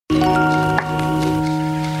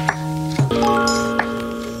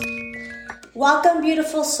Welcome,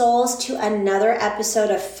 beautiful souls, to another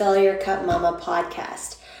episode of Fill Your Cup Mama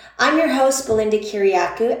podcast. I'm your host, Belinda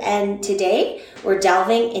Kiriakou, and today we're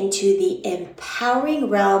delving into the empowering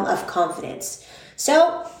realm of confidence.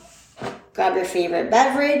 So, grab your favorite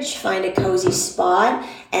beverage, find a cozy spot,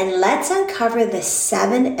 and let's uncover the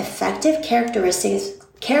 7 effective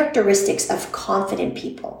characteristics of confident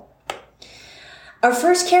people. Our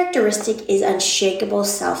first characteristic is unshakable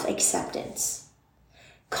self-acceptance.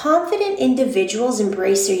 Confident individuals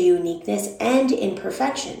embrace their uniqueness and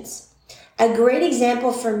imperfections. A great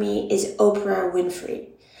example for me is Oprah Winfrey.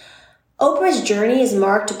 Oprah's journey is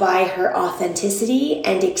marked by her authenticity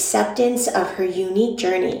and acceptance of her unique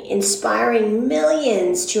journey, inspiring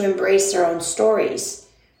millions to embrace their own stories.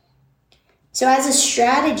 So as a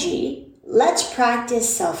strategy, let's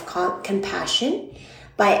practice self-compassion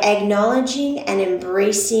by acknowledging and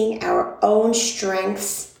embracing our own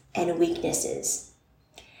strengths and weaknesses.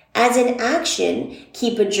 As an action,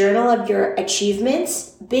 keep a journal of your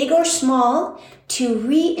achievements, big or small, to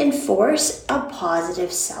reinforce a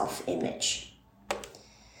positive self-image.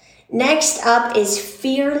 Next up is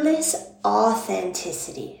fearless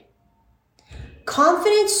authenticity.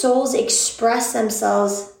 Confident souls express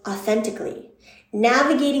themselves authentically,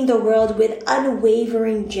 navigating the world with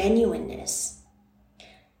unwavering genuineness.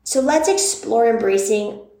 So let's explore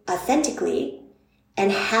embracing authentically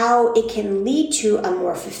and how it can lead to a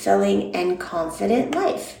more fulfilling and confident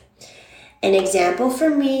life. An example for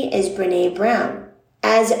me is Brené Brown,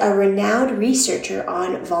 as a renowned researcher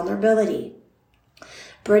on vulnerability.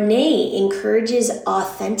 Brené encourages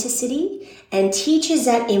authenticity and teaches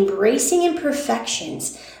that embracing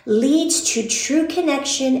imperfections leads to true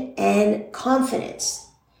connection and confidence.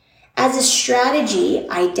 As a strategy,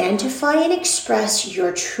 identify and express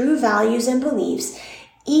your true values and beliefs,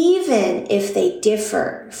 even if they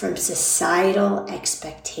differ from societal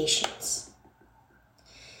expectations.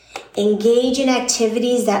 Engage in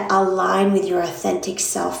activities that align with your authentic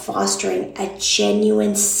self, fostering a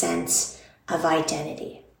genuine sense of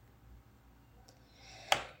identity.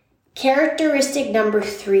 Characteristic number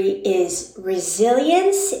 3 is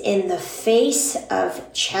resilience in the face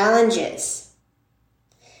of challenges.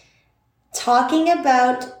 Talking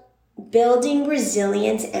about building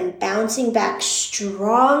resilience and bouncing back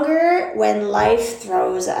stronger when life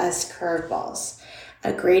throws us curveballs.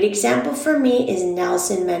 A great example for me is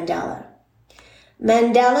Nelson Mandela.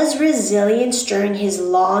 Mandela's resilience during his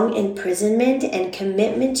long imprisonment and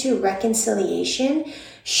commitment to reconciliation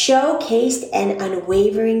showcased an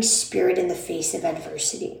unwavering spirit in the face of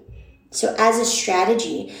adversity. So as a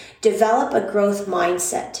strategy, develop a growth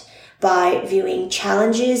mindset by viewing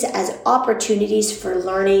challenges as opportunities for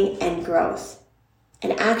learning and growth.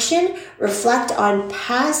 In action, reflect on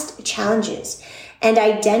past challenges and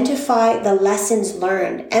identify the lessons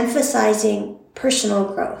learned, emphasizing personal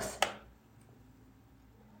growth.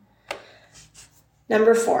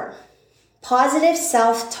 Number 4, positive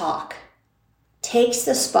self-talk takes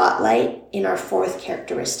the spotlight in our 4th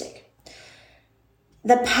characteristic.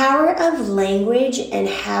 The power of language and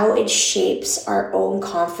how it shapes our own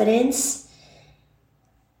confidence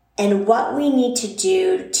and what we need to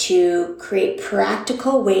do to create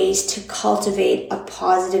practical ways to cultivate a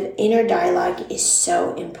positive inner dialogue is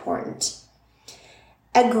so important.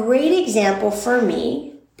 A great example for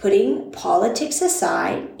me, putting politics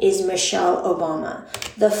aside, is Michelle Obama,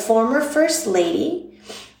 the former First Lady,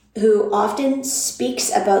 who often speaks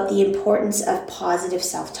about the importance of positive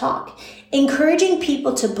self-talk, encouraging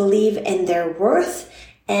people to believe in their worth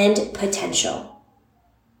and potential.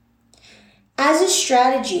 As a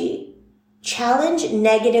strategy, challenge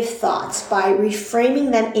negative thoughts by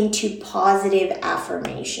reframing them into positive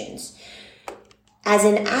affirmations. As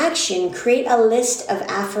an action, create a list of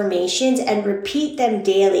affirmations and repeat them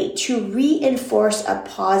daily to reinforce a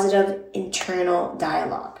positive internal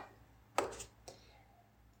dialogue.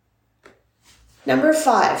 Number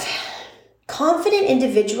 5, confident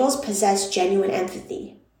individuals possess genuine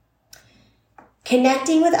empathy.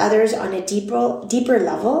 Connecting with others on a deeper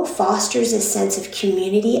level fosters a sense of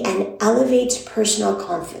community and elevates personal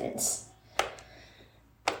confidence.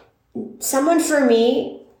 Someone for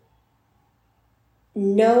me,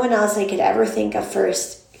 no one else I could ever think of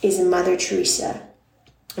first is Mother Teresa.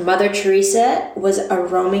 Mother Teresa was a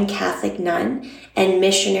Roman Catholic nun and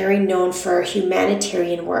missionary known for her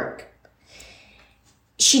humanitarian work.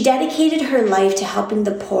 She dedicated her life to helping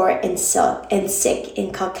the poor and sick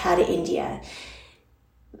in Calcutta, India.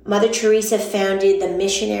 Mother Teresa founded the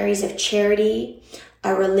Missionaries of Charity,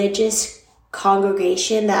 a religious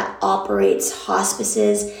congregation that operates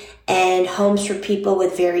hospices and homes for people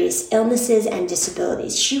with various illnesses and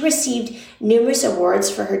disabilities. She received numerous awards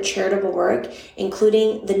for her charitable work,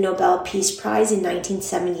 including the Nobel Peace Prize in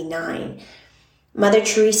 1979. Mother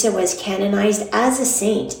Teresa was canonized as a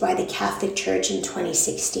saint by the Catholic Church in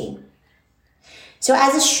 2016. So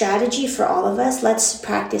as a strategy for all of us, let's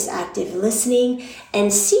practice active listening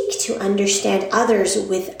and seek to understand others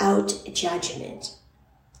without judgment.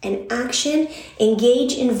 And action,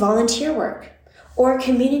 engage in volunteer work or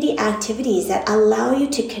community activities that allow you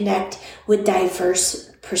to connect with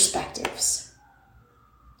diverse perspectives.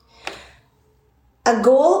 A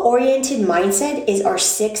goal-oriented mindset is our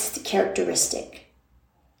sixth characteristic.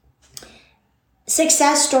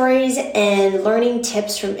 Success stories and learning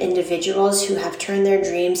tips from individuals who have turned their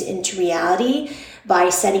dreams into reality by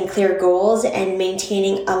setting clear goals and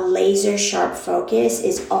maintaining a laser-sharp focus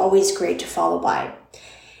is always great to follow by.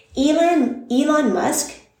 Elon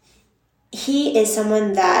Musk, he is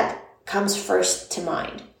someone that comes first to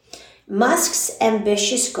mind. Musk's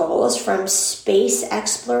ambitious goals, from space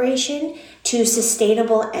exploration to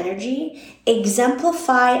sustainable energy,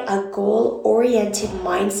 exemplify a goal-oriented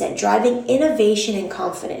mindset, driving innovation and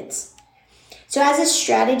confidence. So as a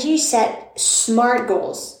strategy, set SMART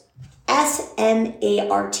goals,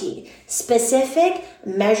 SMART, specific,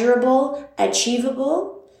 measurable,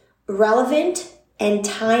 achievable, relevant, and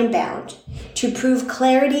time-bound, to prove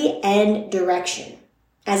clarity and direction.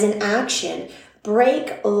 As an action,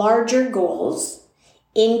 break larger goals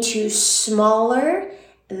into smaller,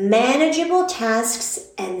 manageable tasks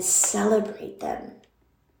and celebrate them.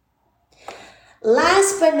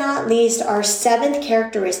 Last but not least, our seventh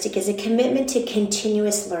characteristic is a commitment to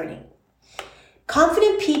continuous learning.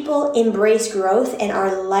 Confident people embrace growth and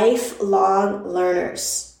are lifelong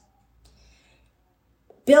learners.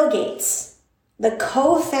 Bill Gates, the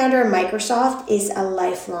co-founder of Microsoft, is a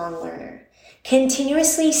lifelong learner,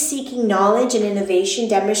 continuously seeking knowledge and innovation,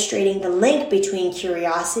 demonstrating the link between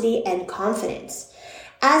curiosity and confidence.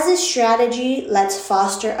 As a strategy, let's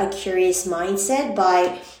foster a curious mindset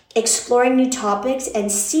by exploring new topics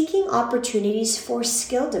and seeking opportunities for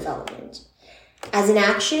skill development. As an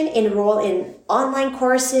action, enroll in online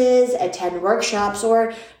courses, attend workshops,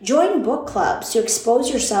 or join book clubs to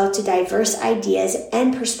expose yourself to diverse ideas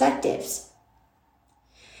and perspectives.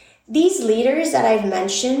 These leaders that I've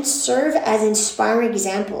mentioned serve as inspiring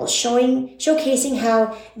examples, showcasing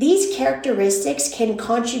how these characteristics can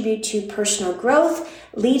contribute to personal growth,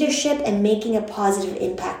 leadership, and making a positive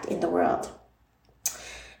impact in the world.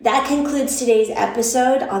 That concludes today's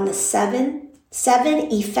episode on the seven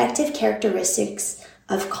effective characteristics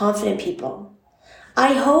of confident people.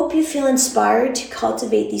 I hope you feel inspired to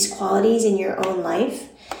cultivate these qualities in your own life.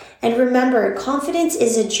 And remember, confidence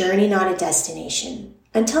is a journey, not a destination.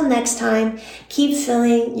 Until next time, keep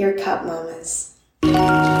filling your cup, mamas.